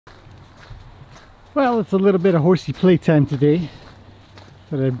Well, it's a little bit of horsey playtime today.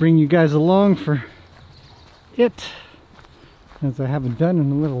 Thought I'd bring you guys along for it, as I haven't done in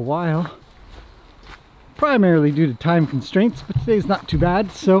a little while. Primarily due to time constraints, but today's not too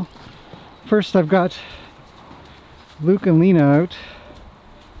bad. So first I've got Luke and Lena out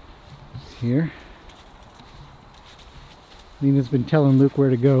here. Lena's been telling Luke where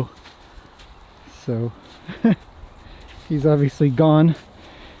to go, so he's obviously gone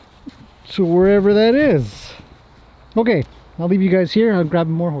to wherever that is. Okay, I'll leave you guys here. I'll grab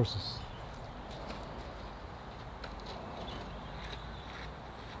more horses.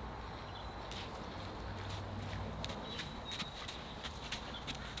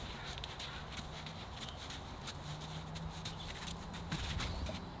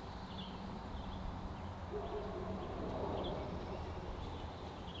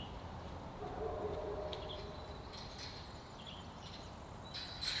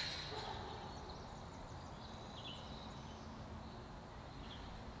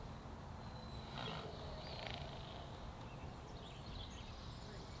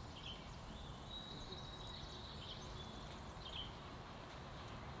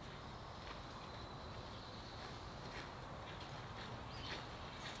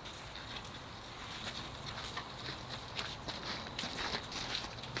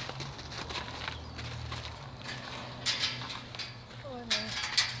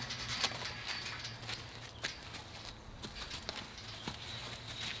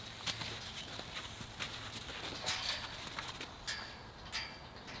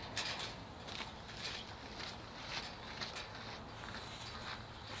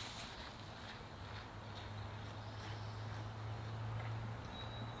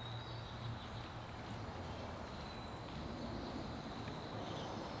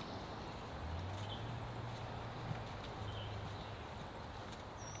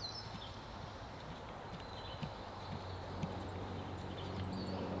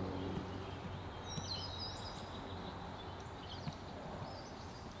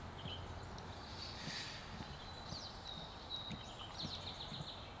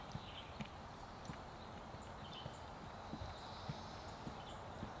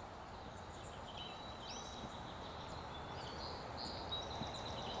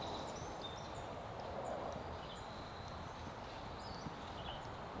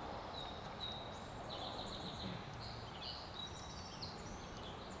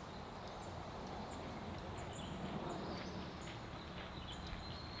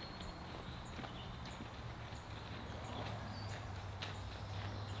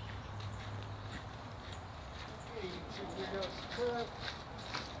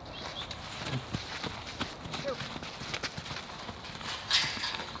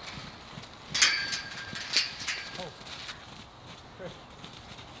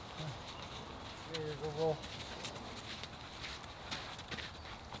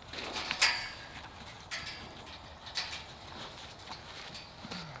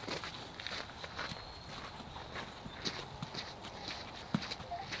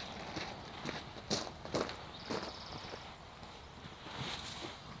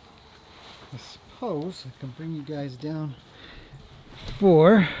 I suppose I can bring you guys down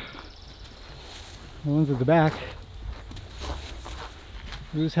for the ones at the back.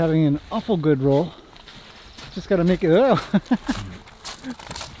 Who's having an awful good roll. Just gotta make it. Oh,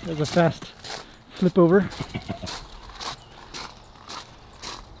 there's a fast flip over.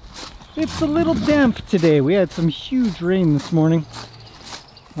 It's a little damp today. We had some huge rain this morning.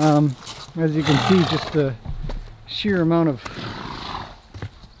 As you can see, just the sheer amount of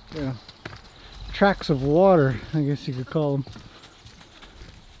tracks of water, I guess you could call them.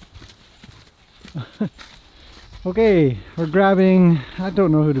 Okay, we're grabbing, I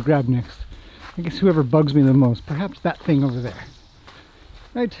don't know who to grab next. I guess whoever bugs me the most. Perhaps that thing over there.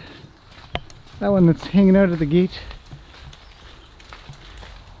 Right? That one that's hanging out at the gate.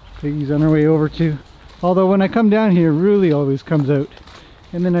 Piggy's on her way over too. Although when I come down here, Ruli always comes out.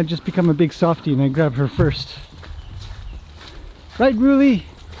 And then I just become a big softie and I grab her first. Right, Ruli?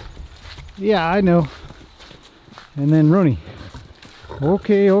 Yeah, I know. And then Roni.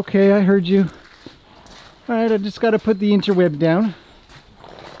 Okay, okay, I heard you. Alright, I just gotta put the interweb down.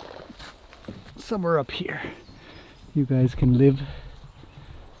 Somewhere up here. You guys can live.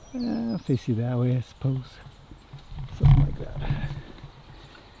 I'll face you that way, I suppose. Something like that.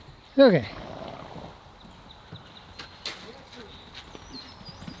 Okay.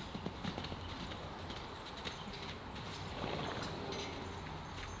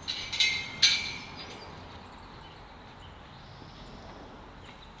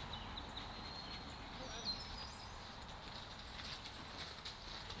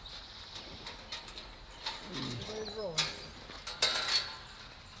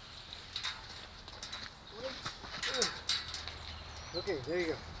 Okay, there you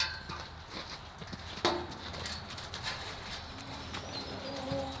go.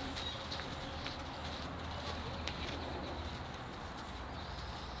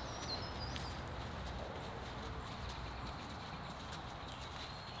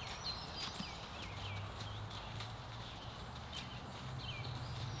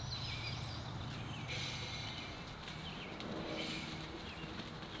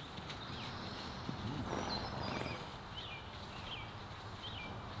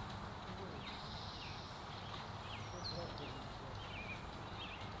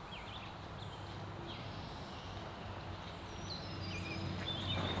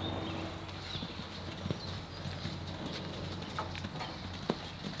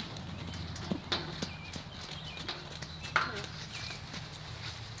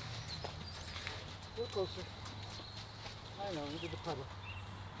 Closer. I know, into the puddle.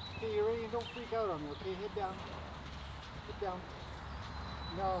 Okay, you ready? Don't freak out on me, okay? Head down. Head down.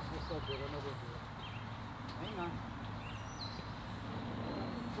 No, that's not good. I'm not going to do it. Hang on.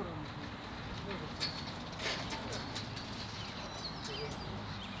 Put on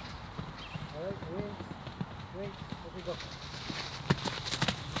Alright, wait. Let me go.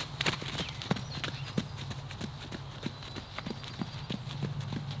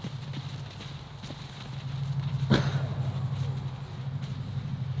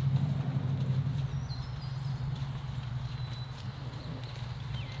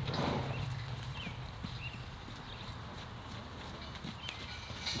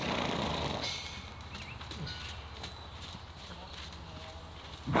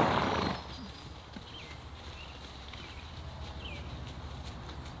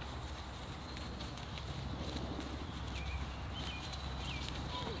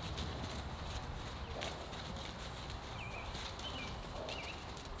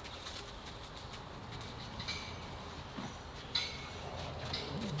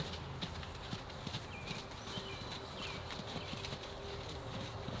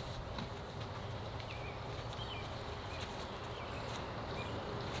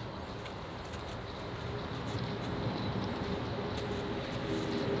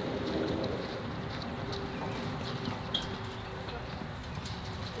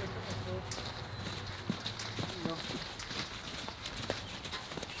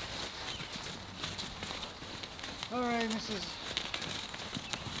 Alright, Mrs.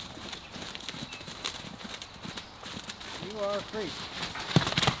 You are free.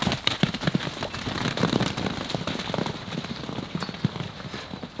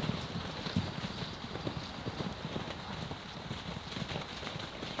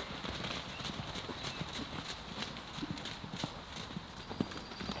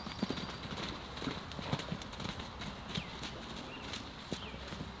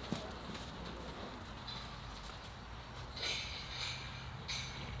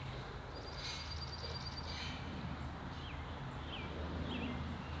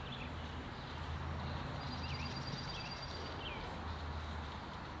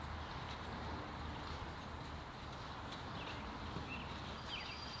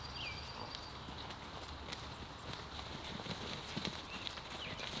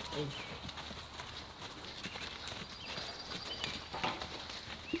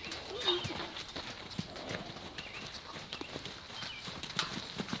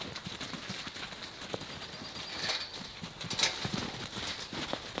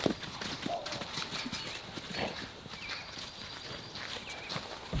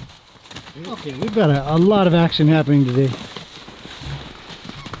 Okay, we've got a lot of action happening today.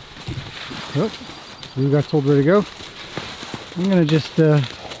 Oh, we got told where to go. I'm gonna just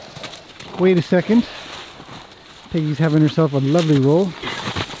wait a second. Peggy's having herself a lovely roll.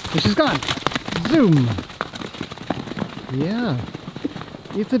 And she's gone. Zoom! Yeah,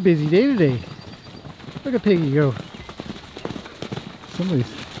 it's a busy day today. Look at Peggy go.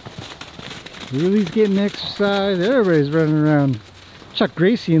 Somebody's really getting exercise. Everybody's running around. Chuck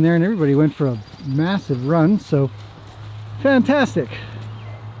Gracie in there and everybody went for a massive run, so fantastic.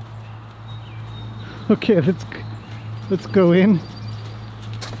 Okay, let's go in.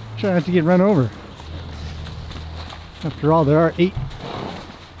 Try not to get run over. After all, there are 8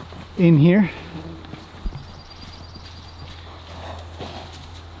 in here.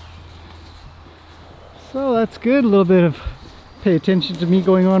 So that's good. A little bit of pay attention to me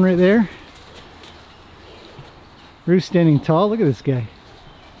going on right there. Ruth's standing tall. Look at this guy.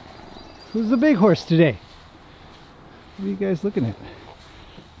 Who's the big horse today? What are you guys looking at?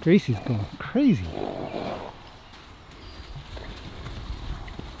 Gracie's going crazy.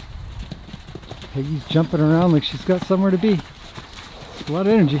 Peggy's jumping around like she's got somewhere to be. It's a lot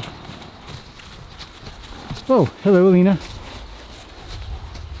of energy. Oh, hello, Alina.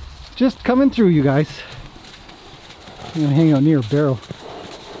 Just coming through, you guys. I'm gonna hang out near a barrel.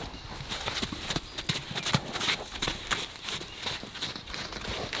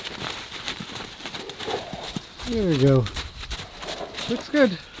 There we go. Looks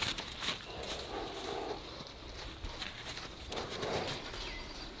good.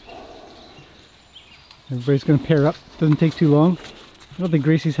 Everybody's gonna pair up. Doesn't take too long. I don't think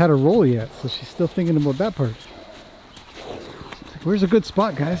Gracie's had a roll yet, so she's still thinking about that part. Like, where's a good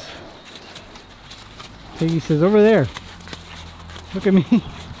spot, guys? Peggy says, over there. Look at me.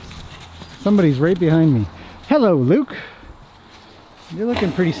 Somebody's right behind me. Hello, Luke. You're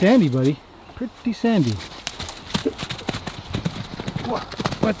looking pretty sandy, buddy. Pretty sandy.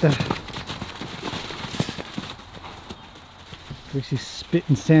 What the? Gracie's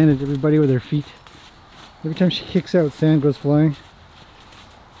spitting sand at everybody with her feet. Every time she kicks out, sand goes flying.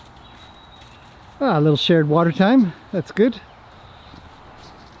 Ah, a little shared water time. That's good.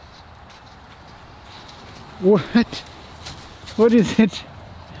 What? What is it?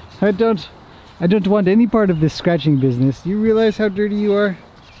 I don't want any part of this scratching business. Do you realize how dirty you are?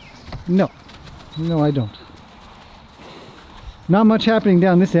 No. No, I don't. Not much happening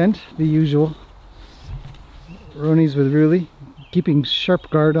down this end, the usual. Roni's with Ruli, keeping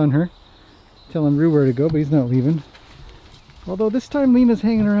sharp guard on her. Telling Rue where to go, but he's not leaving. Although this time Lena's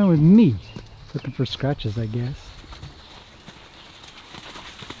hanging around with me. Looking for scratches, I guess.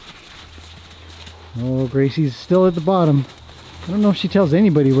 Oh, Gracie's still at the bottom. I don't know if she tells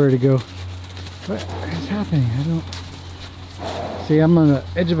anybody where to go. What is happening? I don't... See, I'm on the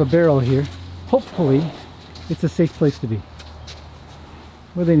edge of a barrel here. Hopefully, it's a safe place to be.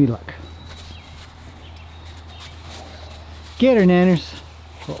 With any luck. Get her, Nanners.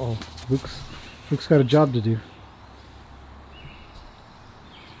 Uh-oh. Luke's got a job to do.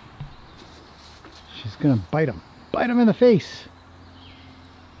 She's gonna bite him. Bite him in the face.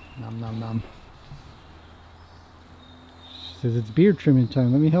 Nom nom nom. She says it's beard trimming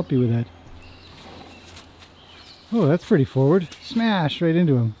time. Let me help you with that. Oh, that's pretty forward. Smash right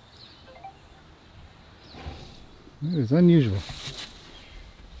into him. It is unusual.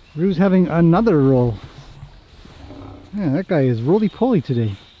 Rue's having another roll. Yeah, that guy is roly-poly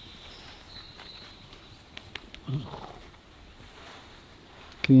today.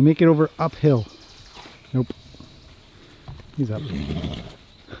 Can you make it over uphill? Nope. He's up.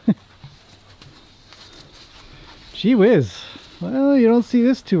 Gee whiz. Well, you don't see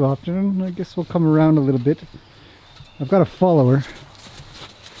this too often. I guess we'll come around a little bit. I've got a follower.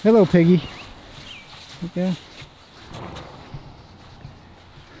 Hello, Peggy. Okay.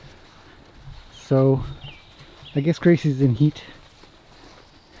 So, I guess Gracie's in heat.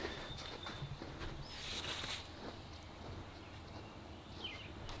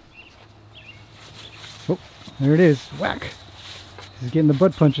 Oh, there it is. Whack! He's getting the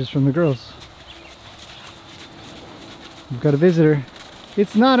butt punches from the girls. We've got a visitor.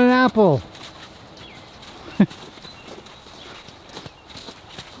 It's not an apple!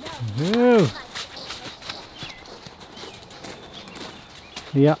 No.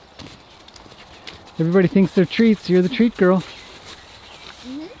 Yeah. Everybody thinks they're treats. You're the treat girl.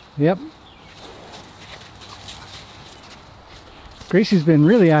 Mm-hmm. Yep. Gracie's been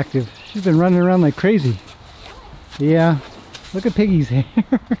really active. She's been running around like crazy. Yeah. Look at Peggy's hair.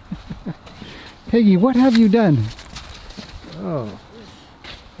 Peggy, what have you done? Oh.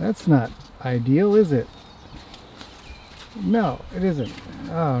 That's not ideal, is it? No, it isn't.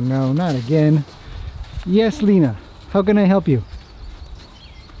 Oh no, not again. Yes, Lena. How can I help you?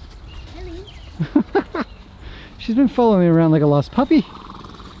 She's been following me around like a lost puppy,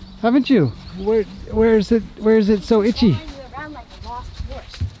 haven't you? Where is it so itchy? Around like a lost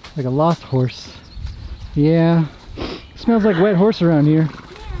horse. Like a lost horse. Yeah. Smells like wet horse around here.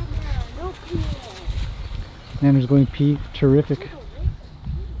 No pee. Nanner's going pee. Terrific.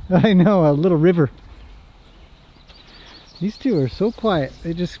 I know, a little river. These two are so quiet.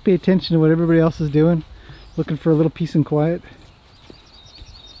 They just pay attention to what everybody else is doing, looking for a little peace and quiet.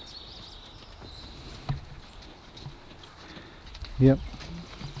 Yep.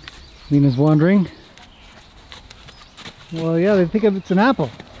 Lena's wandering. Well, yeah, they think it's an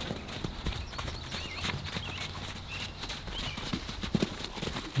apple.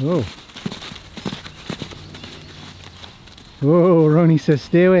 Whoa. Whoa, Roni says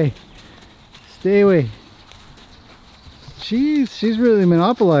stay away. Stay away. She's really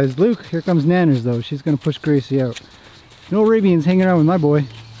monopolized Luke. Here comes Nanners though. She's gonna push Gracie out. No Arabians hanging around with my boy.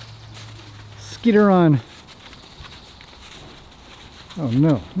 Skitter on. Oh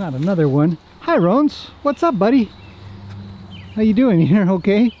no, not another one. Hi Rones, what's up buddy? How you doing? You're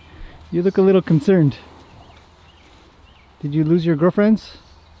okay? You look a little concerned. Did you lose your girlfriends?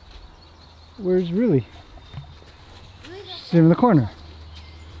 Where's Ruli? She's in the corner.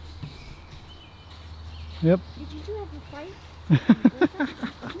 Yep. Did you two have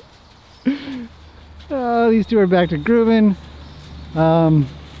a fight? Oh, these two are back to grooming. I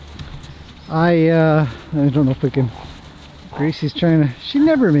don't know if we can. Gracie's trying to. She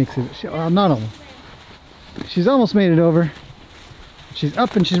never makes it. Not almost. She's almost made it over. She's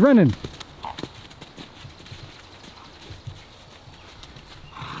up and she's running.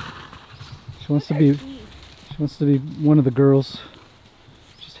 She wants to be. She wants to be one of the girls.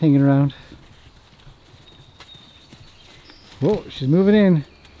 Just hanging around. Whoa, she's moving in.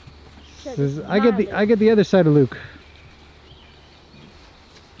 Says, I get the other side of Luke.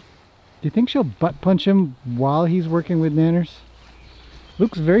 Do you think she'll butt punch him while he's working with Nanners?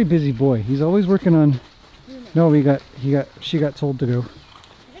 Luke's a very busy boy. He's always working on. No, she got told to go. I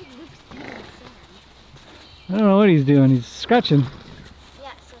think Luke's doing the same. I don't know what he's doing. He's scratching.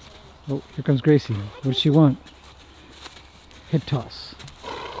 Yeah, so Oh, here comes Gracie. What does she want? Head toss.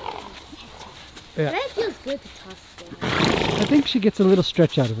 Yeah. It feels good to toss things. I think she gets a little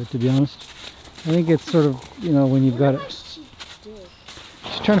stretch out of it, to be honest. I think it's sort of, you know, when you've got it. She's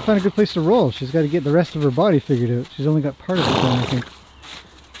trying to find a good place to roll. She's got to get the rest of her body figured out. She's only got part of it done, I think.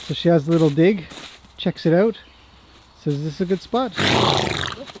 So she has a little dig, checks it out, says, "Is this a good spot?"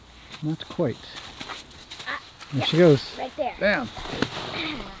 Not quite. There she goes. Right there. Bam!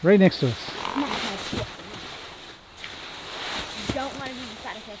 Right next to us. You don't want to be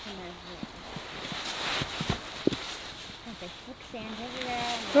beside a fish in there. There's thick sand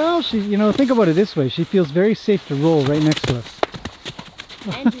everywhere. Well, she, you know, think about it this way. She feels very safe to roll right next to us.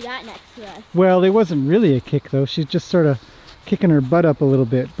 And do that next to us. Well, it wasn't really a kick though. She's just sort of kicking her butt up a little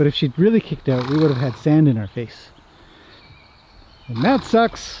bit. But if she'd really kicked out, we would have had sand in our face. And that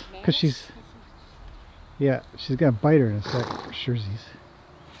sucks, because she's... Yeah, she's got a biter in a sec. Surezies.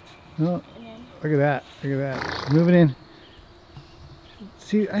 Oh, look at that. Look at that. She's moving in.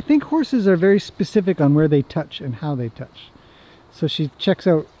 See, I think horses are very specific on where they touch and how they touch. So she checks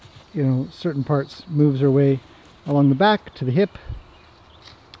out, you know, certain parts, moves her way along the back to the hip. I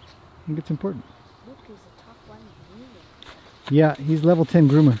think it's important. Luke is the top one grooming. Yeah, he's level 10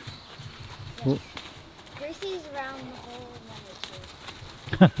 groomer. Yes. Well, Gracie's around the whole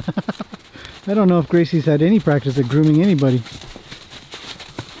number 2. I don't know if Gracie's had any practice at grooming anybody.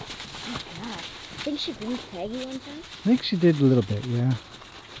 Oh God. I think she groomed Peggy one time. I think she did a little bit, yeah.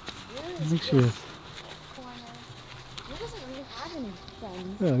 I think she is. He doesn't really have any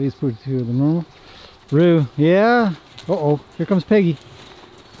friends. Oh, these two are the normal. Rue, yeah. Uh-oh, here comes Peggy.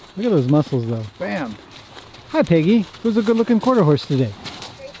 Look at those muscles though. Bam. Hi Peggy. Who's a good looking quarter horse today?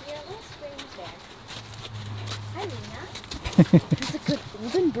 Gracie, your little screams there. Hi Lena. He's a good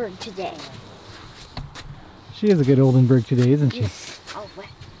Oldenburg today. She is a good Oldenburg today, isn't she? Yes. Oh, what?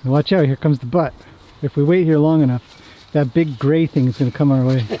 Now watch out, here comes the butt. If we wait here long enough, that big gray thing is going to come our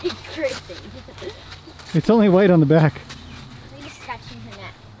way. Big gray thing. It's only white on the back. Maybe scratching her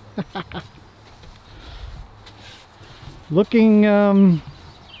neck. Looking,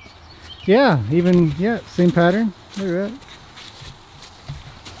 yeah, same pattern. Look at that.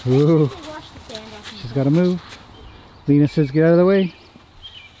 Ooh, Wash the sand off. she's got to move. Lena says get out of the way.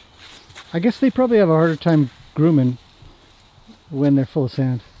 I guess they probably have a harder time grooming when they're full of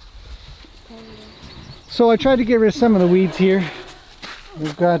sand. So I tried to get rid of some of the weeds here.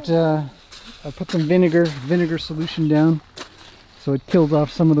 We've got, I put some vinegar solution down, so it killed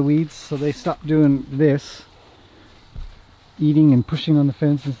off some of the weeds, so they stopped doing this, eating and pushing on the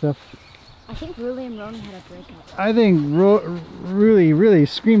fence and stuff. I think Ruli and Ronan had a breakup. I think really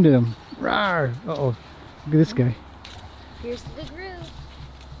screamed at him. Rawr! Uh-oh, look at this guy. Here's the groove.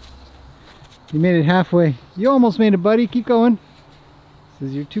 You made it halfway. You almost made it, buddy. Keep going.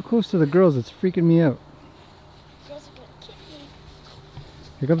 Says you're too close to the girls. It's freaking me out. Just a good kitty.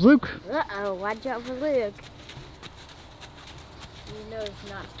 Here comes Luke. Uh-oh, watch out for Luke. You know it's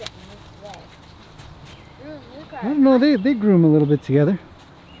not getting his way. Luke, I don't know. They groom a little bit together.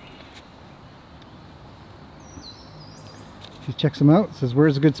 She checks them out. Says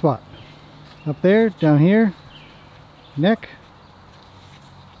where's a good spot? Up there, down here, neck.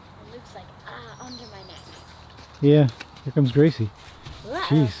 It looks like under my neck. Yeah, here comes Gracie.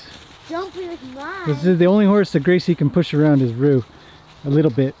 Jeez. Don't be with mine. This is the only horse that Gracie can push around is Rue. A little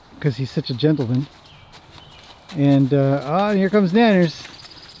bit, because he's such a gentleman. And, here comes Nanners.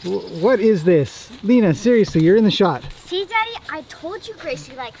 What is this? Lena, seriously, you're in the shot. See, Daddy, I told you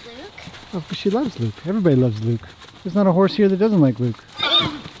Gracie liked Luke. Oh, she loves Luke. Everybody loves Luke. There's not a horse here that doesn't like Luke.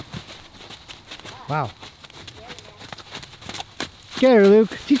 Wow. Get her,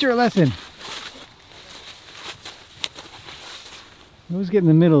 Luke. Teach her a lesson. I always get in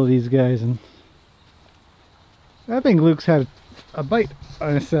the middle of these guys, and I think Luke's had a bite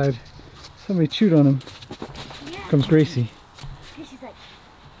on his side. Somebody chewed on him. Yeah. Comes Gracie. She's like,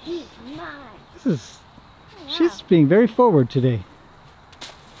 he's mine. She's Wow. being very forward today.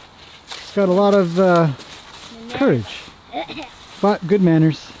 She's got a lot of courage, but good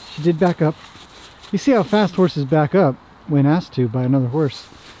manners. She did back up. You see how fast horses back up when asked to by another horse.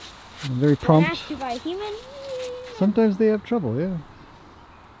 They're very prompt. When asked to by a human. Sometimes they have trouble, yeah.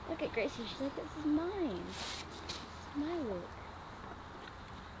 Look at Gracie. She's like, this is mine. This is my Luke.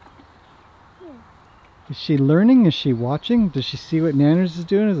 Here. Is she learning? Is she watching? Does she see what Nanners is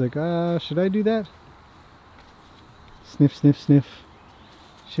doing? Is like, should I do that? Sniff, sniff, sniff.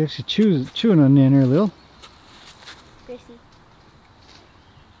 She actually chewing on Nanner a little. Gracie.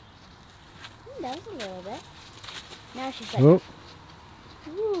 That was a little bit. Now she's like, Oh,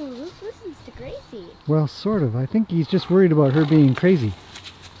 ooh, Luke listens to Gracie. well, sort of. I think he's just worried about her being crazy.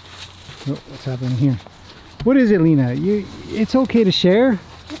 Oh, what's happening here? What is it, Lena? It's okay to share?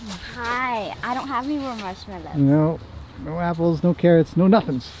 Hi, I don't have any more marshmallows. No apples, no carrots, no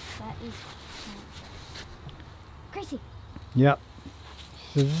nothings. That is Gracie. Yeah.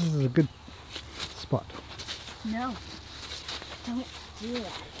 So this is a good spot. No, don't do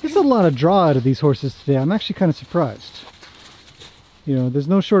that. There's a lot of draw out of these horses today. I'm actually kind of surprised. You know, there's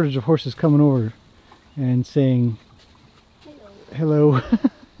no shortage of horses coming over and saying, hello.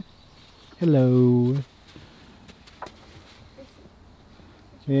 Hello.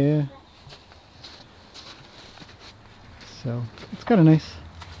 Yeah. So, it's kind of nice.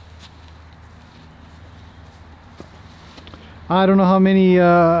 I don't know how many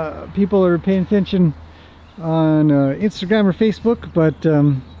people are paying attention on Instagram or Facebook, but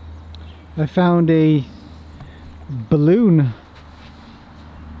I found a balloon,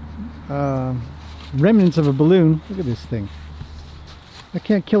 remnants of a balloon. Look at this thing. I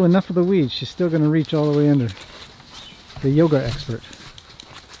can't kill enough of the weeds. She's still going to reach all the way under. The yoga expert.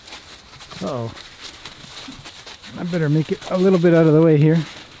 Uh-oh. I better make it a little bit out of the way here,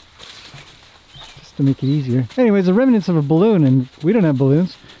 just to make it easier. Anyways, the remnants of a balloon, and we don't have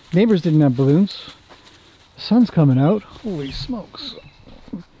balloons. Neighbors didn't have balloons. The sun's coming out. Holy smokes.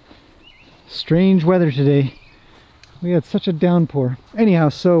 Strange weather today. We had such a downpour. Anyhow,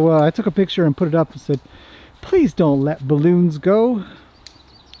 so I took a picture and put it up and said, please don't let balloons go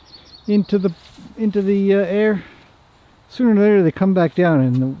into the air. Sooner or later they come back down,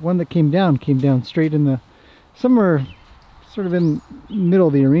 and the one that came down straight in the, somewhere sort of in the middle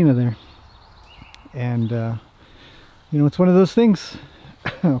of the arena there. And you know, it's one of those things.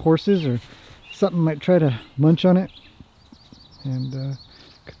 Horses or something might try to munch on it, and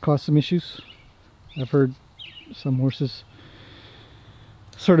could cause some issues. I've heard some horses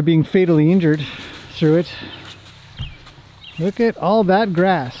sort of being fatally injured through it. Look at all that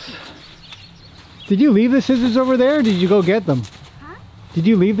grass. Did you leave the scissors over there, or did you go get them? Huh? Did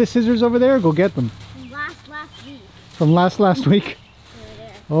you leave the scissors over there, or go get them? From last week. From last week? Over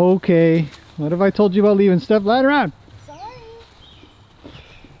there. Okay. What have I told you about leaving stuff lying around? Sorry.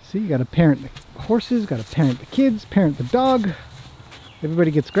 See, you gotta parent the horses, gotta parent the kids, parent the dog.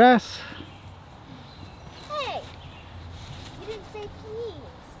 Everybody gets grass. Hey, you didn't say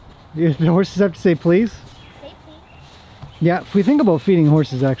please. The horses have to say please. Say please. Yeah, if we think about feeding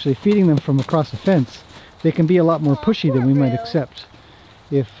horses, actually, feeding them from across a fence, they can be a lot more pushy than we might accept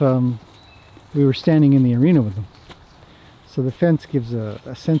if we were standing in the arena with them. So the fence gives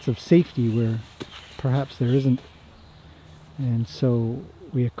a sense of safety where perhaps there isn't. And so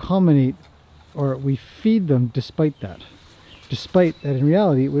we accommodate, or we feed them despite that. Despite that in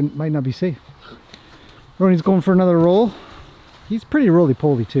reality it might not be safe. Ronnie's going for another roll. He's pretty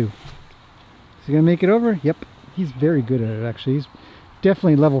roly-poly too. Is he gonna make it over? Yep. He's very good at it, actually. He's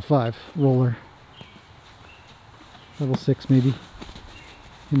definitely level 5 roller. Level 6 maybe.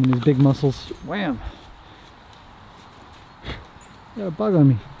 Him and his big muscles. Wham! Got a bug on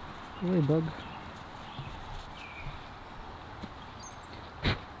me. Go away, bug.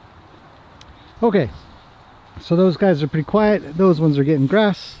 Okay. So those guys are pretty quiet. Those ones are getting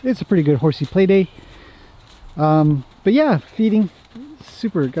grass. It's a pretty good horsey play day. But yeah, feeding.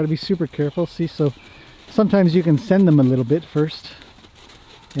 Super. Got to be super careful. See, so sometimes you can send them a little bit first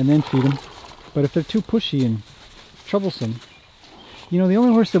and then feed them. But if they're too pushy and troublesome, you know, the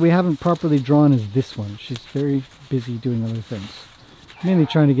only horse that we haven't properly drawn is this one. She's very busy doing other things. Mainly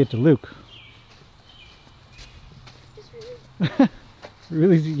trying to get to Luke.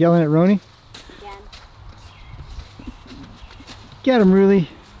 Really yelling at Roni? Again. Get him, Ruli.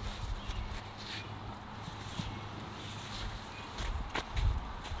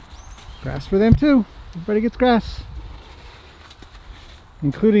 Grass for them too. Everybody gets grass.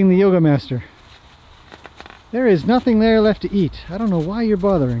 including the yoga master. There is nothing there left to eat. I don't know why you're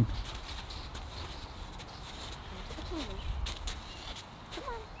bothering. Come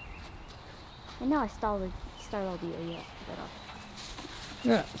on. I know I startled you. Yeah, get off.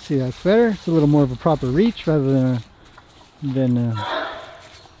 Yeah, see, that's better. It's a little more of a proper reach rather than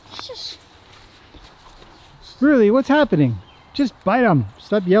Shush. Really, what's happening? Just bite them.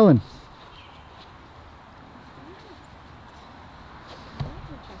 Stop yelling.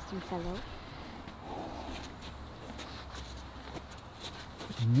 Interesting fellow.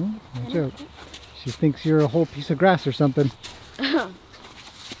 Watch out. She thinks you're a whole piece of grass or something.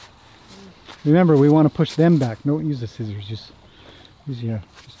 Remember, we want to push them back. Don't use the scissors. Just use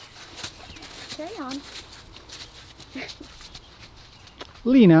Carry on.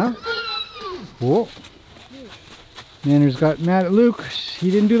 Lena. Whoa. Nanner's got mad at Luke. He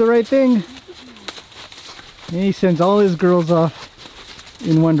didn't do the right thing. And he sends all his girls off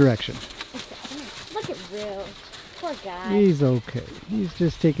in one direction. Look at Will. Poor guy. He's okay. He's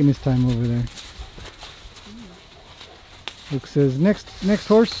just taking his time over there. Luke says, next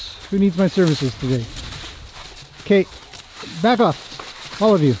horse, who needs my services today? Okay, back off.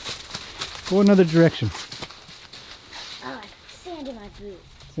 All of you. Go another direction. Oh, sand in my boot.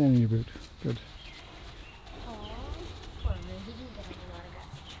 Sand in your boot. Good. Poor Will. He didn't get a lot of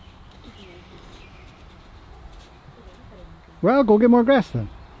grass. Well, go get more grass then.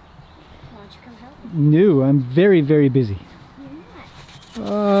 Why don't you come help me? No, I'm very, very busy.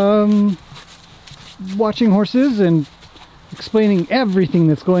 You're not. Watching horses and explaining everything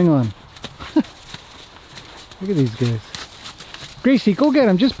that's going on. Look at these guys. Gracie, go get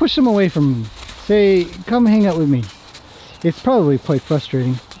them. Just push them away from me. Say, come hang out with me. It's probably quite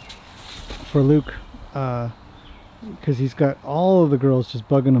frustrating for Luke because he's got all of the girls just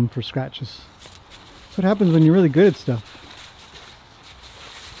bugging him for scratches. That's what happens when you're really good at stuff.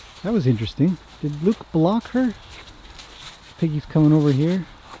 That was interesting. Did Luke block her? Peggy's coming over here.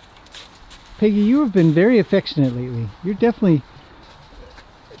 Peggy, you have been very affectionate lately. You're definitely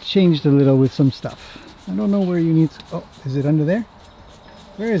changed a little with some stuff. I don't know where you need to... Oh, is it under there?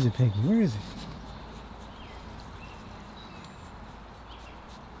 Where is it, Peggy? Where is it?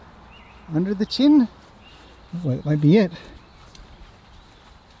 Under the chin? Well, it might be it.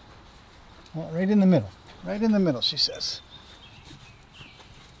 Oh, right in the middle. Right in the middle, she says.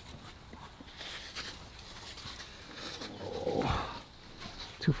 Oh,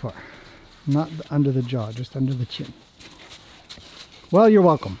 too far. Not under the jaw, just under the chin. Well, you're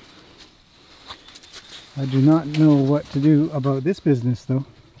welcome. I do not know what to do about this business, though.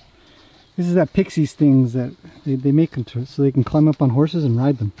 This is that Pixies things that they make them to so they can climb up on horses and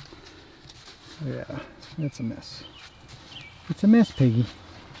ride them. Yeah, that's a mess. It's a mess, Peggy.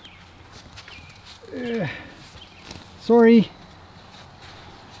 Sorry.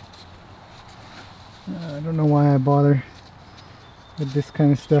 I don't know why I bother with this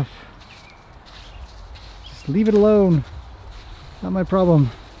kind of stuff. Just leave it alone. Not my problem.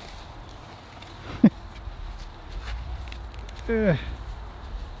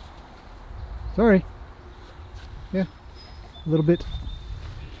 Sorry. Yeah, a little bit.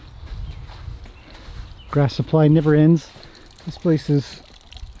 Grass supply never ends. This place is...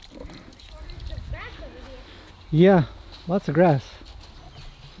 Yeah, lots of grass.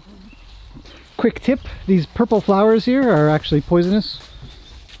 Quick tip, these purple flowers here are actually poisonous.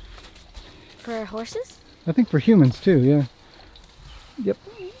 For horses? I think for humans too, yeah. Yep.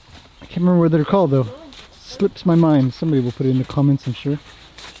 I can't remember what they're called though. Slips my mind. Somebody will put it in the comments, I'm sure.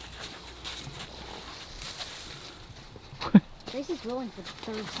 Gracie's rolling for the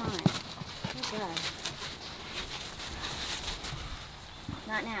third time. Oh god.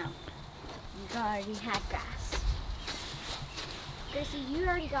 Not now. You've already had grass. Gracie, you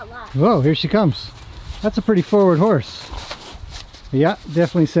already got lost. Whoa, here she comes. That's a pretty forward horse. Yeah,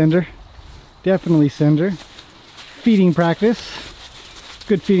 definitely send her. Definitely send her. Feeding practice.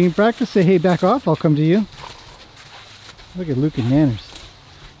 Good feeding practice. Say, hey, back off. I'll come to you. Look at Luke and Manners.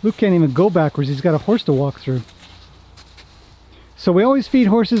 Luke can't even go backwards. He's got a horse to walk through. So we always feed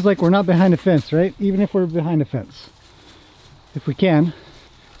horses like we're not behind a fence, right? Even if we're behind a fence. If we can.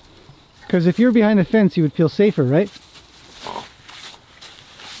 Because if you're behind a fence, you would feel safer, right?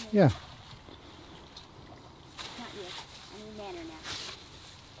 Yeah. Not you. I need Nanner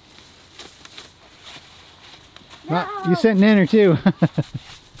now. Ah, you sent Nanner too.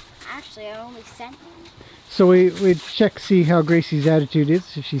 Actually, I only sent one. So we check, see how Gracie's attitude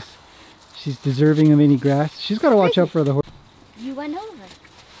is. If she's deserving of any grass. She's got to watch out for the horse. You went over.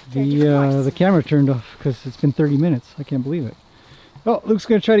 The camera turned off because it's been 30 minutes. I can't believe it. Oh, Luke's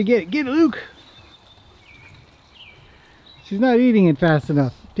gonna try to get it. Get it, Luke! She's not eating it fast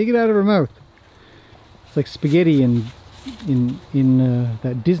enough. Take it out of her mouth. It's like spaghetti in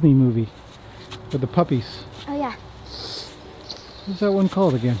that Disney movie with the puppies. Oh yeah. What's that one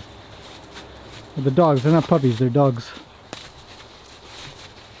called again? Oh, the dogs. They're not puppies. They're dogs.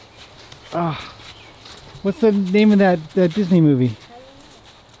 Ah, what's the name of that Disney movie?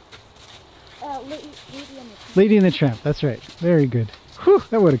 Lady and the Tramp. That's right. Very good. Whew,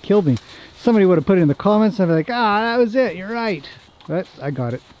 that would have killed me. Somebody would have put it in the comments and I'd be like, ah, that was it. You're right. But I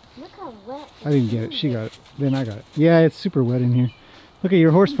got it. Look how wet. I didn't get it. She got it. Then I got it. Yeah, it's super wet in here. Look at your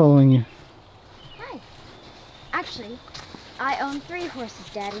horse following you. Hi. Actually, I own 3 horses,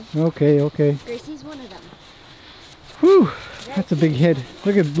 Daddy. Okay, okay. Gracie's one of them. Whew, that's a big head.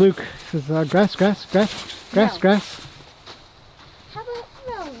 Look at Luke. He says, grass, grass, grass, grass, No. grass. How about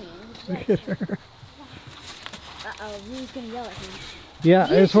Melanie? Look at her. Uh-oh, he's gonna yell at me. Yeah,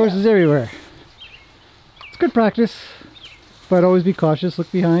 there's horses everywhere. It's good practice, but always be cautious.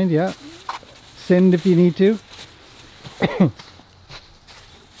 Look behind, yeah. Send if you need to.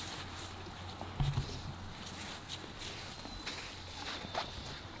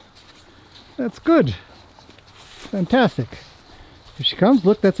 That's good. Fantastic. Here she comes.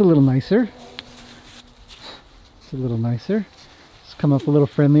 Look, that's a little nicer. It's a little nicer. Let's come up a little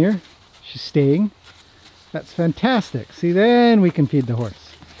friendlier. She's staying. That's fantastic. See, then we can feed the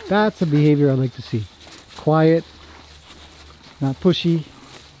horse. That's a behavior I like to see. Quiet, not pushy.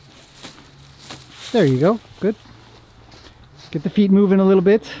 There you go. Good. Get the feet moving a little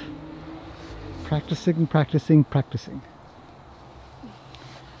bit. Practicing, practicing, practicing.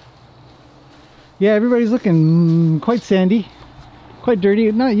 Yeah, everybody's looking quite sandy, quite dirty.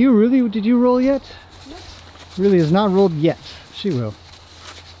 Not you, Ruly. Did you roll yet? Nope. Ruly has not rolled yet. She will.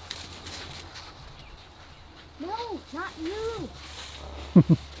 No, not you.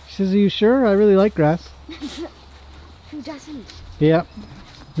 She says, are you sure? I really like grass. Who doesn't? Yeah.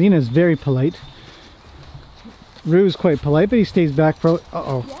 Lena's very polite. Rue's quite polite, but he stays back for...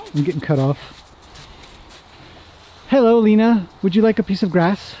 Uh-oh, I'm getting cut off. Hello, Lena. Would you like a piece of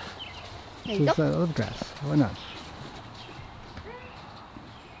grass? There you Says, go. I love grass. Why not?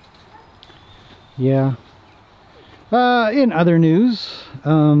 Yeah. In other news,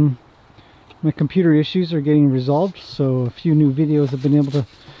 my computer issues are getting resolved, so a few new videos have been able to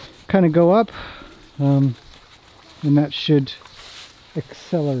kind of go up, and that should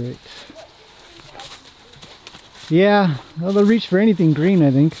accelerate. Yeah, well, they'll reach for anything green,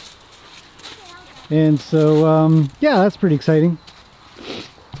 I think. And so, yeah, that's pretty exciting.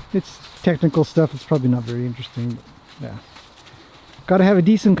 It's technical stuff. It's probably not very interesting, but yeah. Got to have a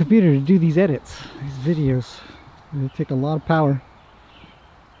decent computer to do these edits, these videos. They take a lot of power.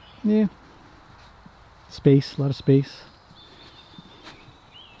 Yeah. Space, a lot of space.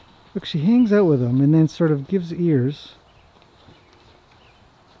 Look, she hangs out with them and then sort of gives ears.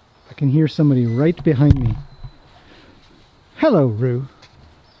 I can hear somebody right behind me. Hello, Rue.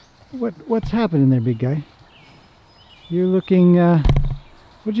 What's happening there, big guy? You're looking,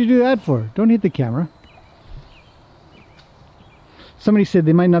 what'd you do that for? Don't hit the camera. Somebody said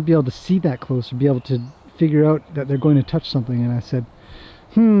they might not be able to see that close or be able to figure out that they're going to touch something, and I said,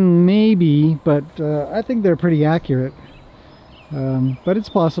 maybe, but I think they're pretty accurate. But it's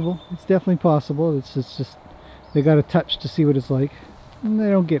possible. It's definitely possible. It's just they got to touch to see what it's like. And they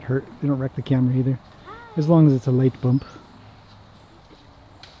don't get hurt. They don't wreck the camera either. As long as it's a light bump.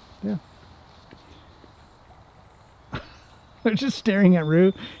 Yeah. They're just staring at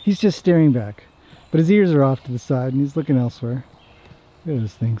Rue. He's just staring back. But his ears are off to the side and he's looking elsewhere. Look at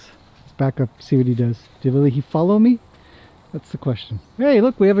those things. Let's back up, see what he does. Will he follow me? That's the question. Hey,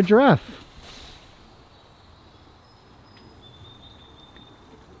 look, we have a giraffe.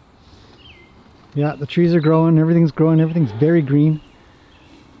 Yeah, the trees are growing, everything's very green.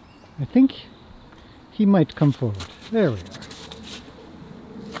 I think he might come forward. There we are.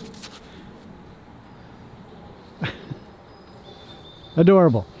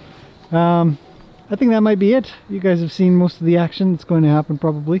 Adorable. I think that might be it. You guys have seen most of the action that's going to happen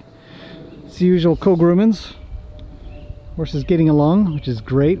probably. It's the usual co-groomings. Horses getting along, which is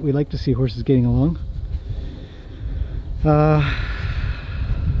great. We like to see horses getting along.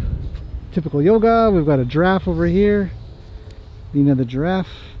 Typical yoga. We've got a giraffe over here. Lena the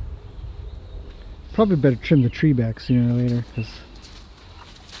giraffe. Probably better trim the tree back sooner or later, because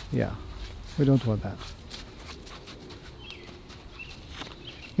yeah, we don't want that.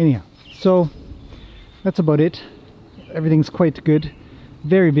 Anyhow, so that's about it. Everything's quite good.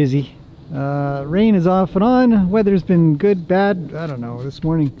 Very busy. Rain is off and on. Weather's been good, bad. I don't know. This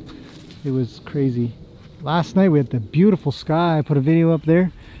morning it was crazy. Last night we had the beautiful sky. I put a video up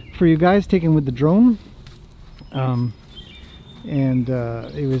there for you guys taken with the drone. and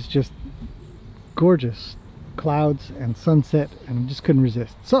it was just gorgeous. Clouds and sunset, and I just couldn't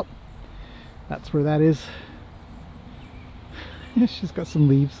resist. So that's where that is. She's got some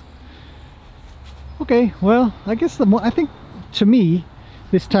leaves. Okay, well, I guess I think to me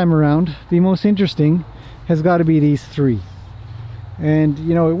this time around the most interesting has got to be these three. And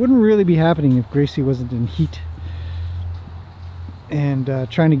you know, it wouldn't really be happening if Gracie wasn't in heat and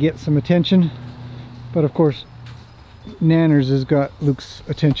trying to get some attention. But of course, Nanners has got Luke's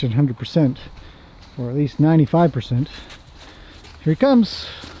attention 100%, or at least 95%. Here he comes.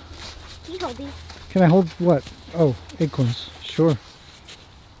 Can you hold these? Can I hold what? Oh, acorns. Sure.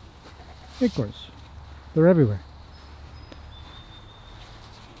 Acorns. They're everywhere.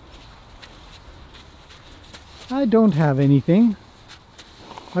 I don't have anything.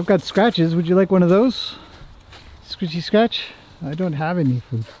 I've got scratches. Would you like one of those? Scratchy scratch? I don't have any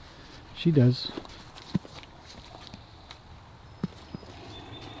food. She does.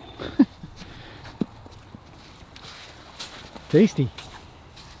 Tasty.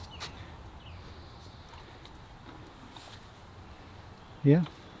 Yeah.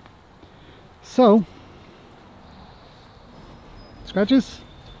 So, scratches?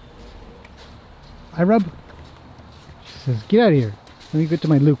 I rub. She says, get out of here. Let me get to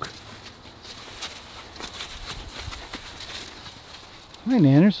my Luke. Hi,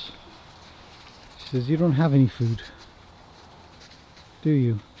 Nanners. She says, you don't have any food, do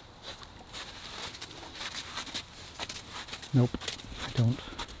you? Nope, I don't.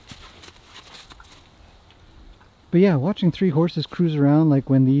 But yeah, watching three horses cruise around, like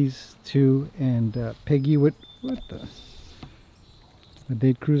when these two and Peggy would,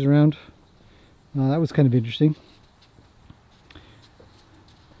 they'd cruise around. That was kind of interesting.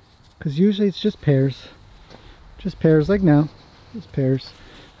 Because usually it's just pairs. Just pairs, like now. Just pairs.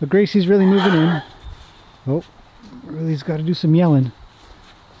 But Gracie's really moving in. Oh, really's got to do some yelling.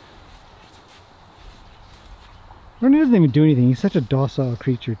 Ernie doesn't even do anything. He's such a docile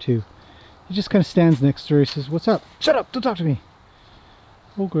creature too. He just kind of stands next to her. He says, what's up? Shut up! Don't talk to me!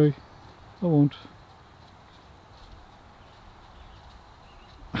 Okay. I won't.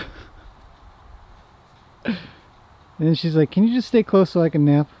 And then she's like, can you just stay close so I can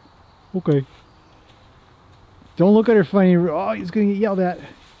nap? Okay. Don't look at her funny. Oh, he's going to get yelled at.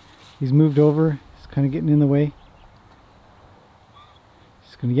 He's moved over. He's kind of getting in the way.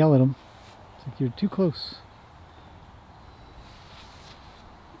 She's going to yell at him. It's like, you're too close.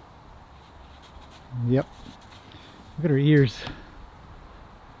 Yep. Look at her ears.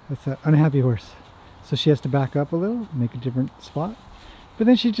 That's an unhappy horse. So she has to back up a little, make a different spot. But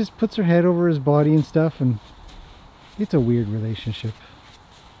then she just puts her head over his body and stuff, and it's a weird relationship.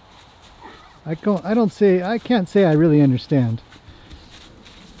 I can't say I really understand.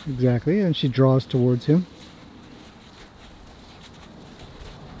 Exactly, and she draws towards him.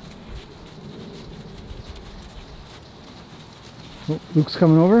 Oh, Luke's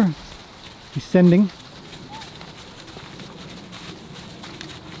coming over. He's sending.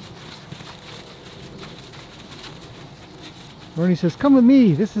 Ernie says, come with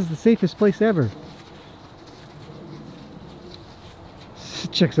me. This is the safest place ever.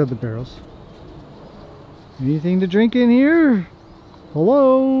 Checks out the barrels. Anything to drink in here?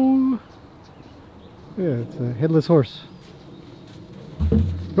 Hello? Yeah, it's a headless horse.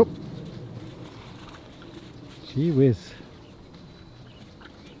 Oh. Gee whiz.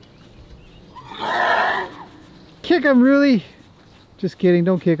 Kick him, really? Just kidding,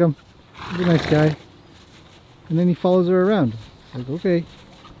 don't kick him. He's a nice guy. And then he follows her around. Like, okay.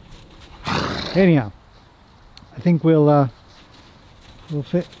 Anyhow, I think we'll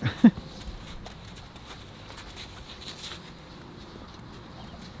fit.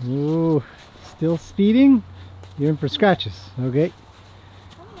 Ooh, still speeding? You're in for scratches, okay?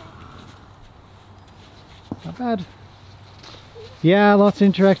 Not bad. Yeah, lots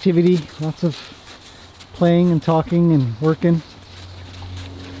of interactivity, lots of playing and talking and working.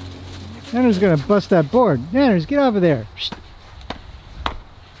 Nanner's gonna bust that board. Nanners, get over there. Shh.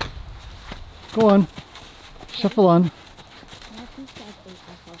 Go on. Shuffle on.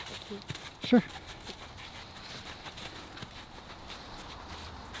 Sure.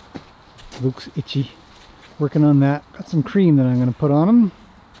 Luke's itchy. Working on that. Got some cream that I'm gonna put on him.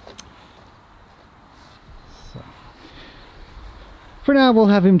 So. For now, we'll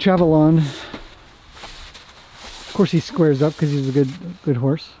have him travel on. Of course, he squares up because he's a good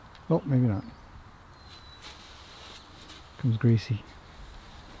horse. Oh, maybe not. Comes Gracie.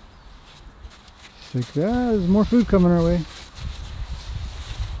 She's like, there's more food coming our way.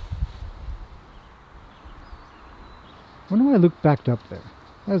 Wonder why Luke backed up there.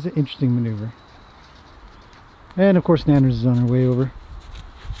 That was an interesting maneuver. And of course Nanners is on her way over.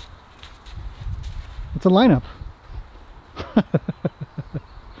 It's a lineup.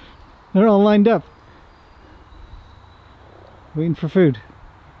 They're all lined up. Waiting for food.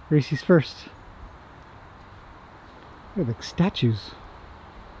 Gracie's first. They're like statues.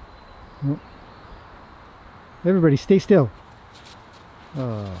 Oh. Everybody stay still.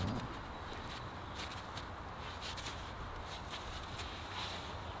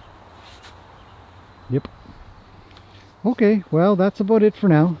 Yep. Okay, well that's about it for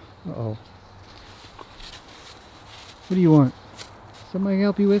now. Uh-oh. What do you want? Somebody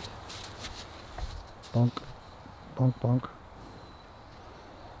help you with? Bonk. Bonk, bonk.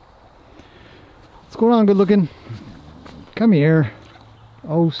 What's going on, good looking? Come here.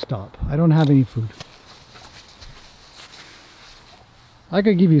 Oh, stop. I don't have any food. I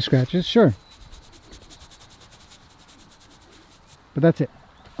could give you scratches, sure. But that's it.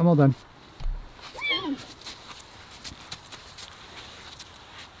 I'm all done.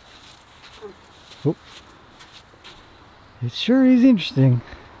 Oh. It sure is interesting.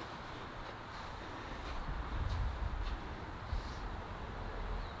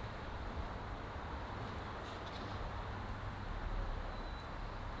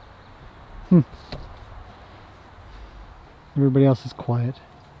 Everybody else is quiet.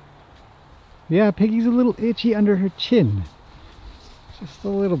 Yeah, Piggy's a little itchy under her chin. Just a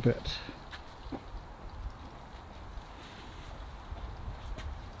little bit.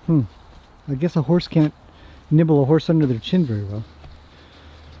 I guess a horse can't nibble a horse under their chin very well.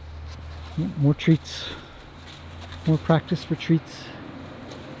 More treats. More practice for treats.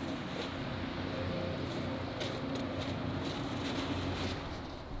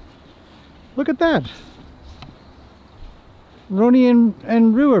 Look at that! Roni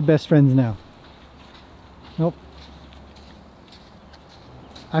and Rue are best friends now. Nope.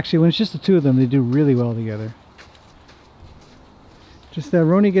 Actually, when it's just the two of them, they do really well together. Just that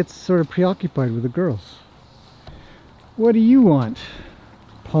Roni gets sort of preoccupied with the girls. What do you want,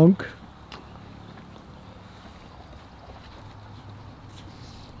 punk?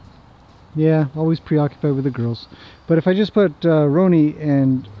 Yeah, always preoccupied with the girls. But if I just put Roni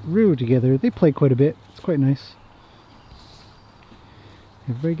and Rue together, they play quite a bit. It's quite nice.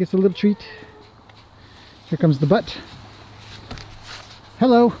 Everybody gets a little treat. Here comes the butt.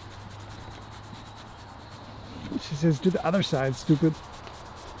 Hello. She says, do the other side, stupid.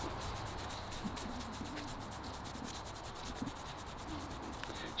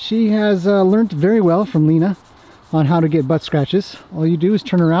 She has learnt very well from Lena on how to get butt scratches. All you do is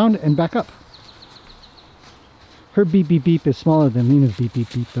turn around and back up. Her beep beep beep is smaller than Lena's beep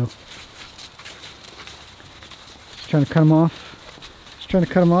beep beep though. She's trying to cut him off. She's trying to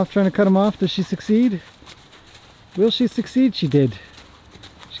cut him off, trying to cut him off. Does she succeed? Will she succeed? She did.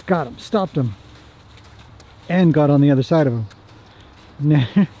 She got him, stopped him. And got on the other side of him.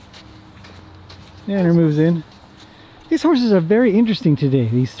 Nanner moves in. These horses are very interesting today,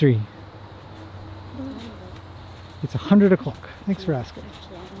 these three. It's 100 o'clock. Thanks for asking.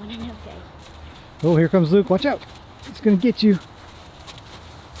 Oh, here comes Luke. Watch out. He's going to get you.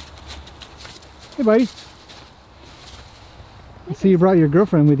 Hey, buddy. I see you brought your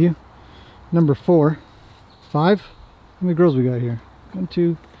girlfriend with you. Number 4. 5? How many girls we got here? 1,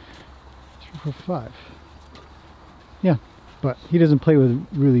 2, 3, 4, 5. Yeah, but he doesn't play with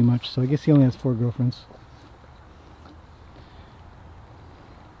really much, so I guess he only has 4 girlfriends.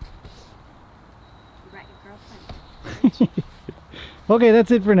 Okay,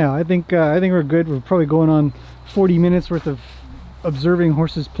 that's it for now. I think we're good. We're probably going on 40 minutes worth of observing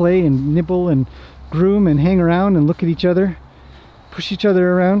horses play and nibble and groom and hang around and look at each other, push each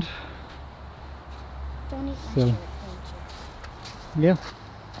other around. Don't eat my So, shirt, yeah,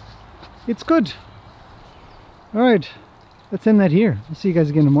 it's good. All right, let's end that here. I'll see you guys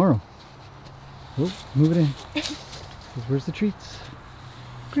again tomorrow. Oh, move it in. Where's the treats?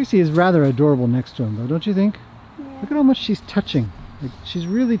 Gracie is rather adorable next to him, though, don't you think? Yeah. Look at how much she's touching. Like, she's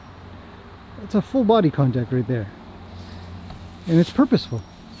really, it's a full body contact right there. And it's purposeful.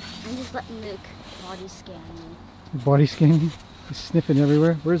 I'm just letting Luke body scan me. Body scanning. He's sniffing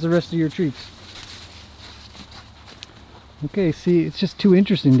everywhere. Where's the rest of your treats? Okay, see, it's just too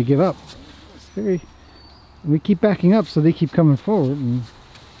interesting to give up. It's very, we keep backing up, so they keep coming forward. And,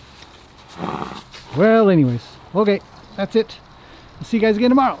 well, anyways, okay, that's it. I'll see you guys again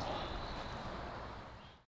tomorrow.